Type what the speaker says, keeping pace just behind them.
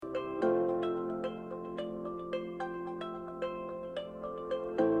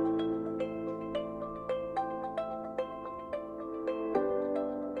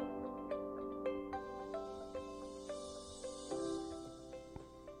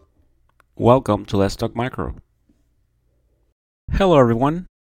Welcome to Let's Talk Micro. Hello, everyone.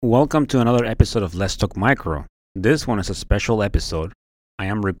 Welcome to another episode of Let's Talk Micro. This one is a special episode. I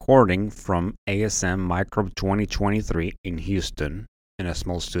am recording from ASM Microbe 2023 in Houston in a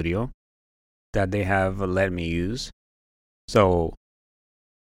small studio that they have let me use. So,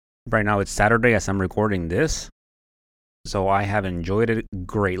 right now it's Saturday as I'm recording this. So, I have enjoyed it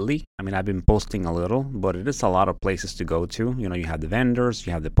greatly. I've been posting a little, but it is a lot of places to go to. You have the vendors,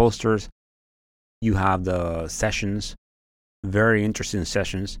 you have the posters, you have the sessions, very interesting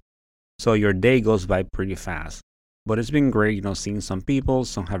sessions. So your day goes by pretty fast. But it's been great, seeing some people.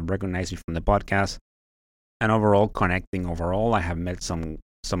 Some have recognized me from the podcast, and overall connecting. Overall, I have met some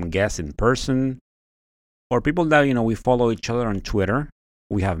guests in person, or people that we follow each other on Twitter.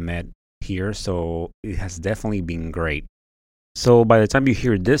 We have met here, so it has definitely been great. So by the time you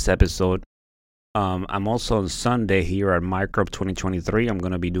hear this episode, I'm also on Sunday here at Microbe 2023. I'm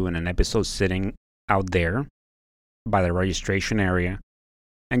gonna be doing an episode sitting out there by the registration area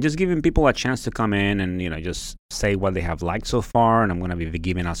and just giving people a chance to come in and just say what they have liked so far. And I'm going to be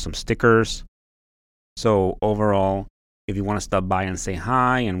giving out some stickers. So overall, if you want to stop by and say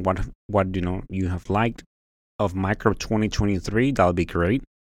hi and what you have liked of Microbe 2023, that'll be great.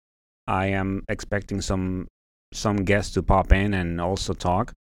 I am expecting some guests to pop in and also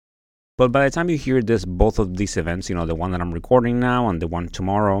talk. But by the time you hear this, both of these events, the one that I'm recording now and the one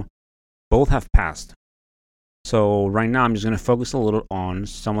tomorrow, both have passed. So right now I'm just going to focus a little on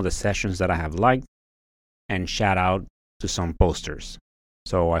some of the sessions that I have liked and shout out to some posters.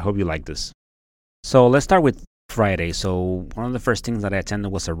 So I hope you like this. So let's start with Friday. So one of the first things that I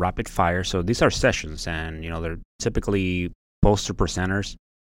attended was a rapid fire. So these are sessions and they're typically poster presenters.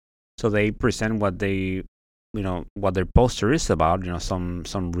 So they present what what their poster is about, some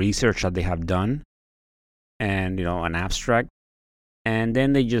research that they have done and an abstract. And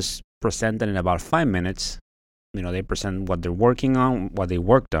then they just present it in about 5 minutes. They present what they're working on, what they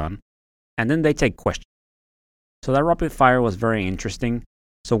worked on, and then they take questions. So that rapid fire was very interesting.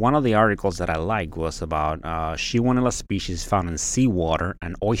 So one of the articles that I liked was about Shewanella species found in seawater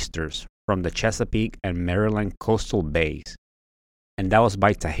and oysters from the Chesapeake and Maryland coastal bays. And that was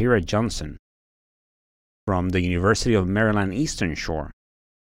by Tahira Johnson from the University of Maryland Eastern Shore.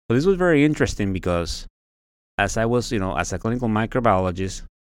 So this was very interesting because as I was, as a clinical microbiologist,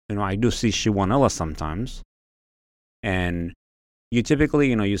 I do see Shewanella sometimes. And you typically,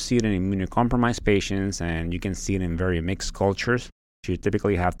 you see it in immunocompromised patients, and you can see it in very mixed cultures. So you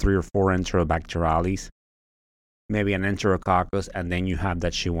typically have 3 or 4 enterobacteriales, maybe an enterococcus, and then you have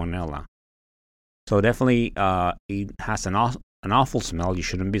that Shewanella. So definitely, it has an awful smell. You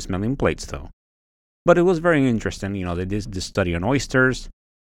shouldn't be smelling plates, though. But it was very interesting. They did this study on oysters,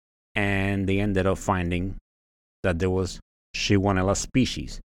 and they ended up finding that there was Shewanella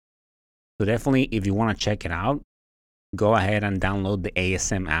species. So definitely, if you want to check it out, go ahead and download the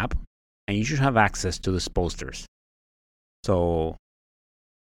ASM app, and you should have access to these posters. So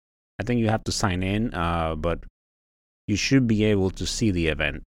I think you have to sign in, but you should be able to see the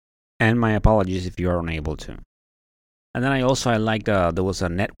event. And my apologies if you are unable to. And then I liked there was a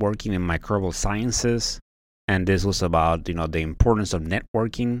networking in microbial sciences, and this was about the importance of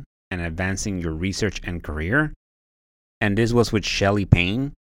networking and advancing your research and career. And this was with Shelley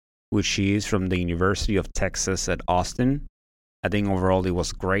Payne, which she is from the University of Texas at Austin. I think overall it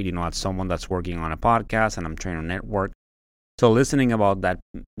was great, as someone that's working on a podcast and I'm trying to network. So listening about that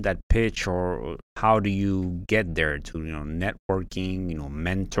pitch, or how do you get there to, networking,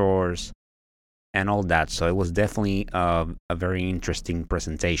 mentors and all that. So it was definitely a very interesting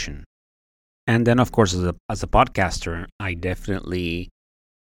presentation. And then, of course, as a podcaster, I definitely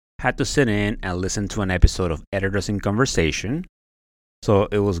had to sit in and listen to an episode of Editors in Conversation. So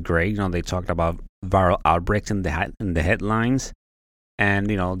it was great. They talked about viral outbreaks in the headlines, and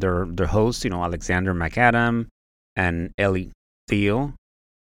their hosts, Alexander McAdam and Ellie Theo.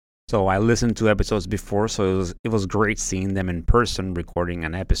 So I listened to episodes before, so it was great seeing them in person recording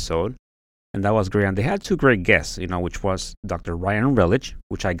an episode, and that was great. And they had 2 great guests, which was Dr. Ryan Relich,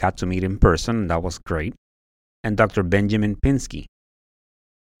 which I got to meet in person, and that was great, and Dr. Benjamin Pinsky.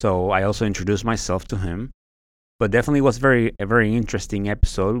 So I also introduced myself to him. But definitely was a very interesting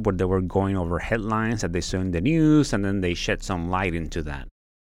episode where they were going over headlines that they saw in the news, and then they shed some light into that.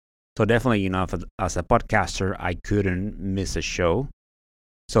 So definitely, as a podcaster, I couldn't miss a show.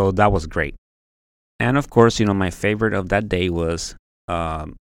 So that was great. And of course, my favorite of that day was,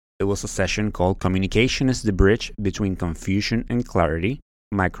 it was a session called Communication is the Bridge Between Confusion and Clarity,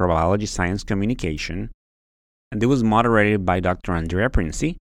 Microbiology Science Communication. And it was moderated by Dr. Andrea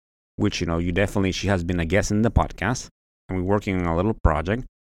Princey, which, she has been a guest in the podcast, and we're working on a little project.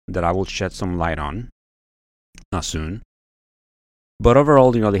 that I will shed some light on soon. But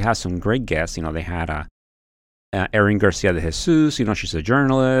overall, they had some great guests. They had Erin Garcia de Jesus. She's a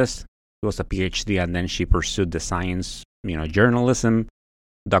journalist. She was a PhD, and then she pursued the science, journalism.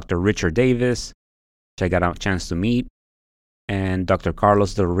 Dr. Richard Davis, which I got a chance to meet, and Dr.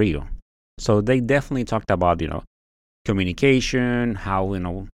 Carlos Del Rio. So they definitely talked about, communication, how,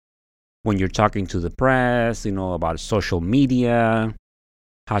 when you're talking to the press, about social media,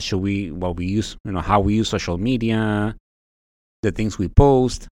 how we use social media, the things we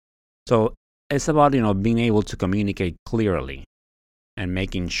post. So it's about, being able to communicate clearly and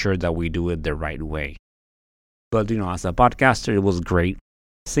making sure that we do it the right way. But, as a podcaster, it was great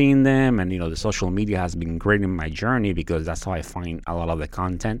seeing them, and the social media has been great in my journey because that's how I find a lot of the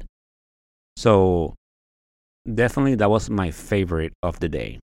content. So definitely that was my favorite of the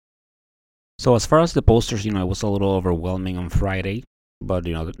day. So as far as the posters, it was a little overwhelming on Friday, but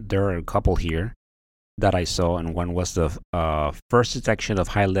there are a couple here that I saw, and one was the first detection of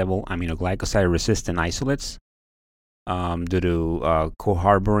high-level aminoglycoside-resistant isolates due to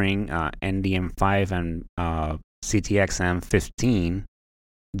co-harboring NDM5 and CTXM15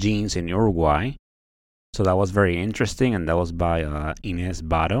 genes in Uruguay. So that was very interesting, and that was by Ines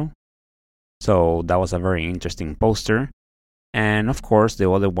Bato. So that was a very interesting poster. And of course, the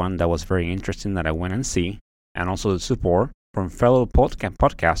other one that was very interesting that I went and see, and also the support from fellow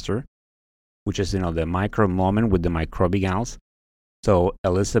podcaster, which is the micro moment with the microbiologists. So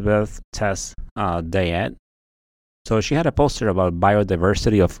Elizabeth Tess Dayet. So she had a poster about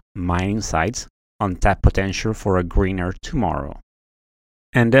biodiversity of mining sites, untapped potential for a greener tomorrow.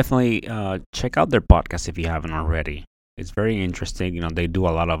 And definitely check out their podcast if you haven't already. It's very interesting. They do a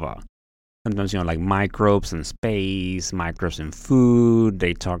lot of sometimes like microbes in space, microbes in food.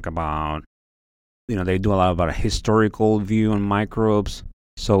 They talk about they do a lot about a historical view on microbes.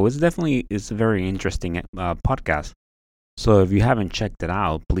 So it's a very interesting podcast. So if you haven't checked it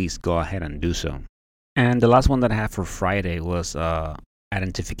out, please go ahead and do so. And the last one that I had for Friday was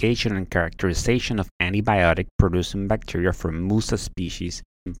identification and characterization of antibiotic-producing bacteria from Musa species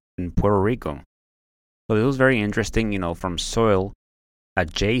in Puerto Rico. So it was very interesting, from soil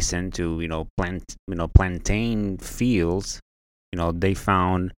adjacent to plantain fields. They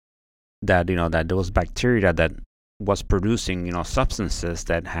found that that those bacteria that was producing substances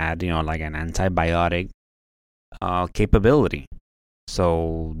that had like an antibiotic capability.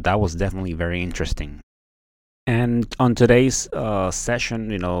 So that was definitely very interesting. And on today's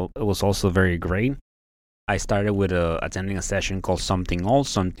session, it was also very great. I started with attending a session called Something Old,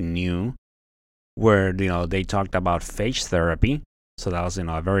 Something New, where they talked about phage therapy. So that was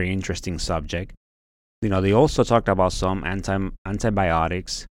a very interesting subject. They also talked about some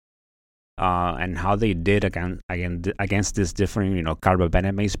antibiotics and how they did against these different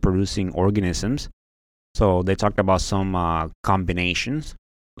carbapenemase producing organisms. So they talked about some combinations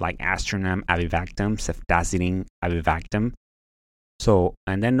like Astronam, Avivactam, Ceftazidime, Avivactam. So,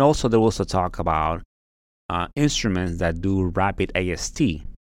 and then also there was a talk about instruments that do rapid AST.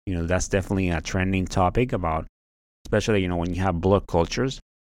 That's definitely a trending topic about, especially, when you have blood cultures,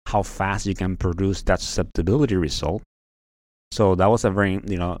 how fast you can produce that susceptibility result. So that was a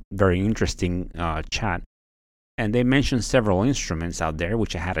very interesting chat. And they mentioned several instruments out there,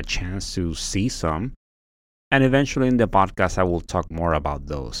 which I had a chance to see some. And eventually in the podcast, I will talk more about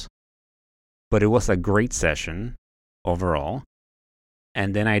those. But it was a great session overall.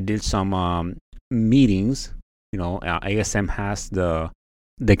 And then I did some meetings. ASM has the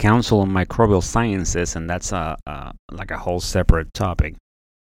Council on Microbial Sciences, and that's like a whole separate topic.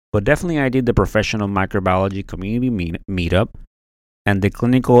 But definitely I did the Professional Microbiology Community Meetup and the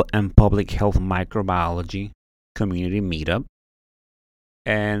Clinical and Public Health Microbiology Community Meetup.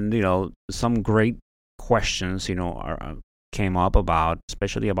 And, some great questions, came up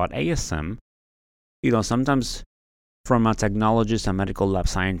especially about ASM. Sometimes from a technologist and medical lab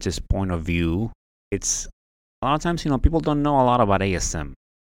scientist point of view, it's a lot of times, people don't know a lot about ASM.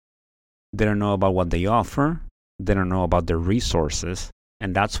 They don't know about what they offer. They don't know about their resources.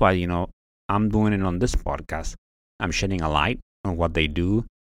 And that's why, I'm doing it on this podcast. I'm shedding a light on what they do,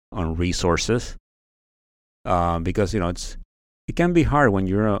 on resources. Because, it can be hard when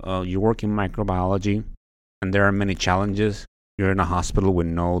you work in microbiology and there are many challenges. You're in a hospital with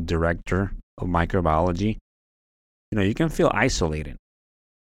no director of microbiology. You can feel isolated.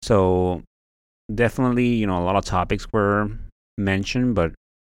 So definitely, a lot of topics were mentioned,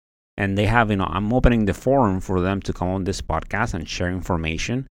 and they have, I'm opening the forum for them to come on this podcast and share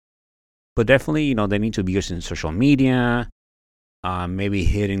information. But definitely, they need to be using social media, maybe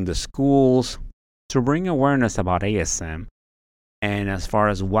hitting the schools to bring awareness about ASM. and as far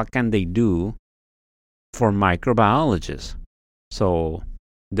as what can they do for microbiologists. So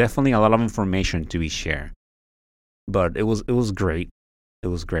definitely a lot of information to be shared. But it was great. It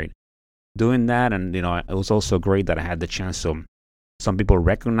was great doing that, and it was also great that I had the chance to. Some people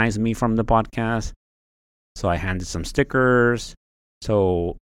recognize me from the podcast, so I handed some stickers.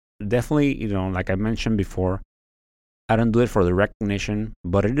 So definitely, like I mentioned before, I don't do it for the recognition,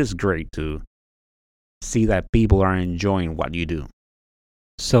 but it is great to see that people are enjoying what you do.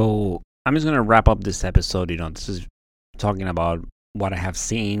 So I'm just gonna wrap up this episode. This is talking about what I have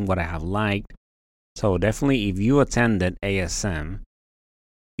seen, what I have liked. So definitely, if you attended ASM,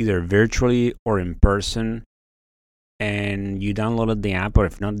 either virtually or in person, and you downloaded the app, or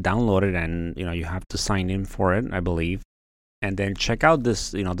if not downloaded, and you have to sign in for it, I believe, and then check out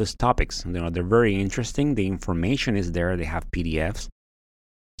these topics. They're very interesting. The information is there. They have PDFs,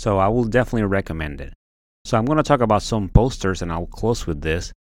 so I will definitely recommend it. So I'm going to talk about some posters, and I'll close with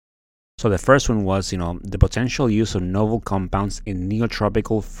this. So the first one was, the potential use of novel compounds in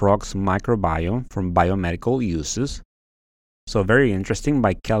neotropical frogs microbiome from biomedical uses. So very interesting,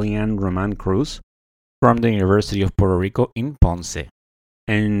 by Kellyanne Roman Cruz from the University of Puerto Rico in Ponce.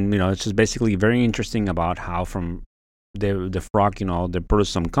 And, it's just basically very interesting about how from the frog, they produce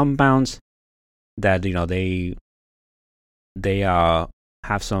some compounds that, they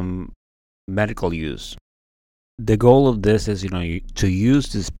have some medical use. The goal of this is, to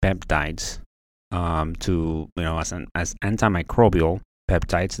use these peptides to, as antimicrobial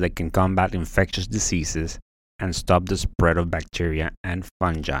peptides that can combat infectious diseases and stop the spread of bacteria and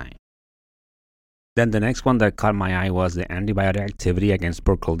fungi. Then the next one that caught my eye was the antibiotic activity against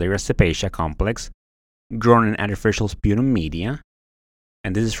Burkholderia cepacia complex grown in artificial sputum media.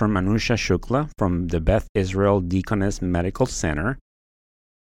 And this is from Anusha Shukla from the Beth Israel Deaconess Medical Center.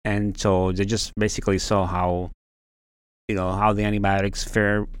 And so they just basically saw how the antibiotics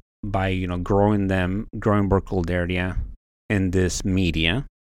fare by, growing Burkholderia in this media.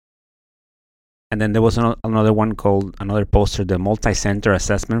 And then there was another poster, the multi-center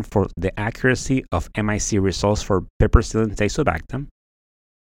assessment for the accuracy of MIC results for Piperacillin tazobactam.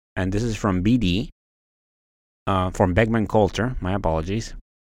 And this is from BD, from Beckman Coulter, my apologies,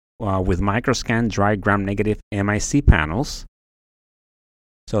 with microscan dry gram-negative MIC panels.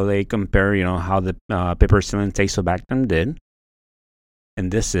 So they compare, how the Piperacillin tazobactam did in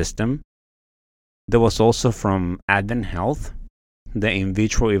this system. There was also from Advent Health, the in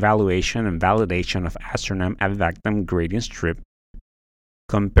vitro evaluation and validation of Astronam avivactam gradient strip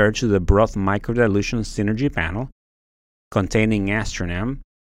compared to the broth microdilution synergy panel containing Astronam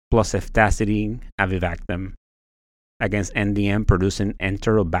plus ceftazidime avivactam against NDM producing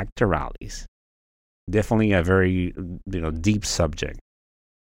Enterobacterales. Definitely a very deep subject.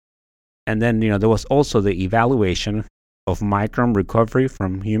 And then there was also the evaluation of microbe recovery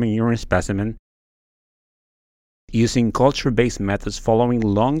from human urine specimen using culture-based methods following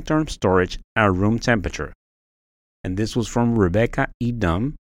long-term storage at room temperature. And this was from Rebecca E.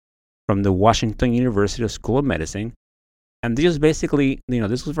 Dunn from the Washington University School of Medicine. And this basically,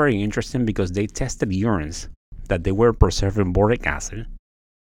 this was very interesting because they tested urines that they were preserving boric acid.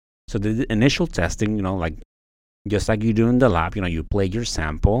 So they did initial testing, just like you do in the lab, you plate your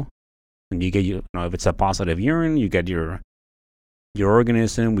sample and you get, if it's a positive urine, you get your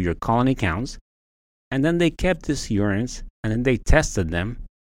organism with your colony counts. And then they kept these urines and then they tested them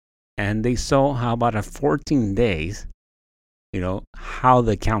and they saw how about at 14 days, how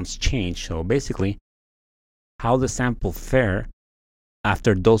the counts change. So basically, how the sample fare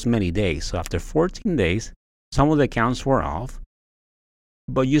after those many days. So after 14 days, some of the counts were off,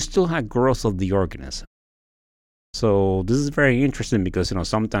 but you still had growth of the organism. So this is very interesting because,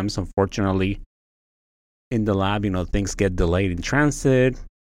 sometimes, unfortunately, in the lab, things get delayed in transit.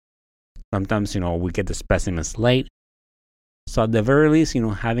 Sometimes, we get the specimens late. So at the very least,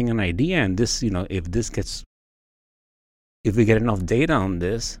 having an idea, and this, if we get enough data on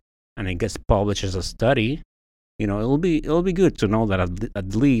this and it gets published as a study, it'll be good to know that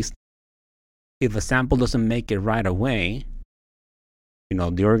at least if a sample doesn't make it right away,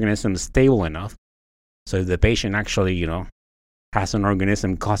 the organism is stable enough. So if the patient actually, has an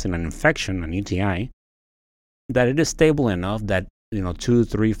organism causing an infection, an UTI, that it is stable enough that, 2,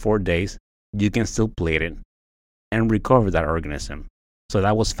 3, 4 days, you can still plate it and recover that organism. So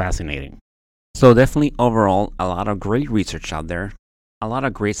that was fascinating. So definitely overall, a lot of great research out there, a lot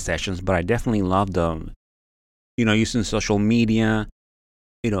of great sessions, but I definitely love the, using social media,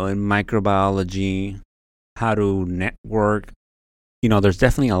 in microbiology, how to network. There's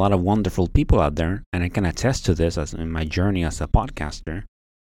definitely a lot of wonderful people out there, and I can attest to this as in my journey as a podcaster.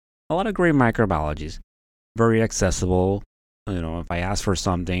 A lot of great microbiologists, very accessible, If I ask for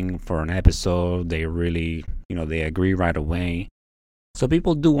something for an episode, they really, they agree right away. So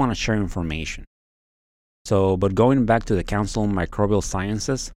people do want to share information. So, but going back to the Council on Microbial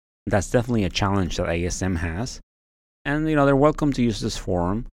Sciences, that's definitely a challenge that ASM has. And, they're welcome to use this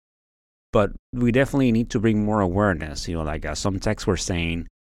forum, but we definitely need to bring more awareness. Like some texts were saying,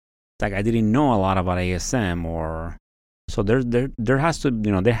 like I didn't know a lot about ASM, or so there has to,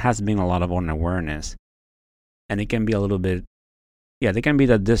 there has been a lot of unawareness, and it can be a little bit, yeah, there can be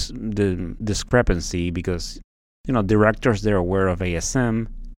the discrepancy because, directors, they're aware of ASM,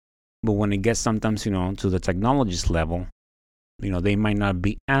 but when it gets sometimes, to the technologist level, they might not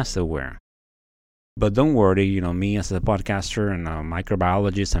be as aware. But don't worry, me as a podcaster and a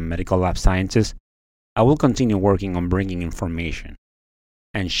microbiologist and medical lab scientist, I will continue working on bringing information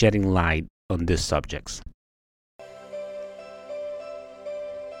and shedding light on these subjects.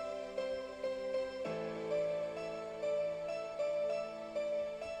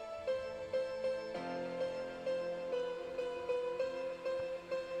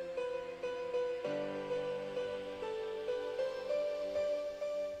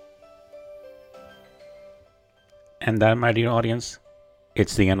 And that, my dear audience,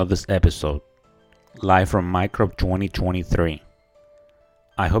 it's the end of this episode, live from Microbe 2023.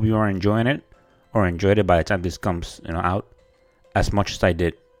 I hope you are enjoying it, or enjoyed it by the time this comes out, as much as I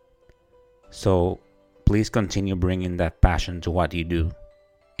did. So please continue bringing that passion to what you do.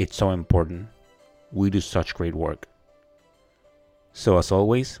 It's so important. We do such great work. So as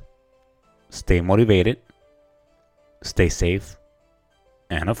always, stay motivated, stay safe,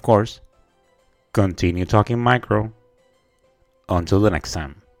 and of course, continue talking micro. Until the next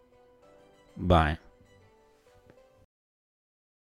time. Bye.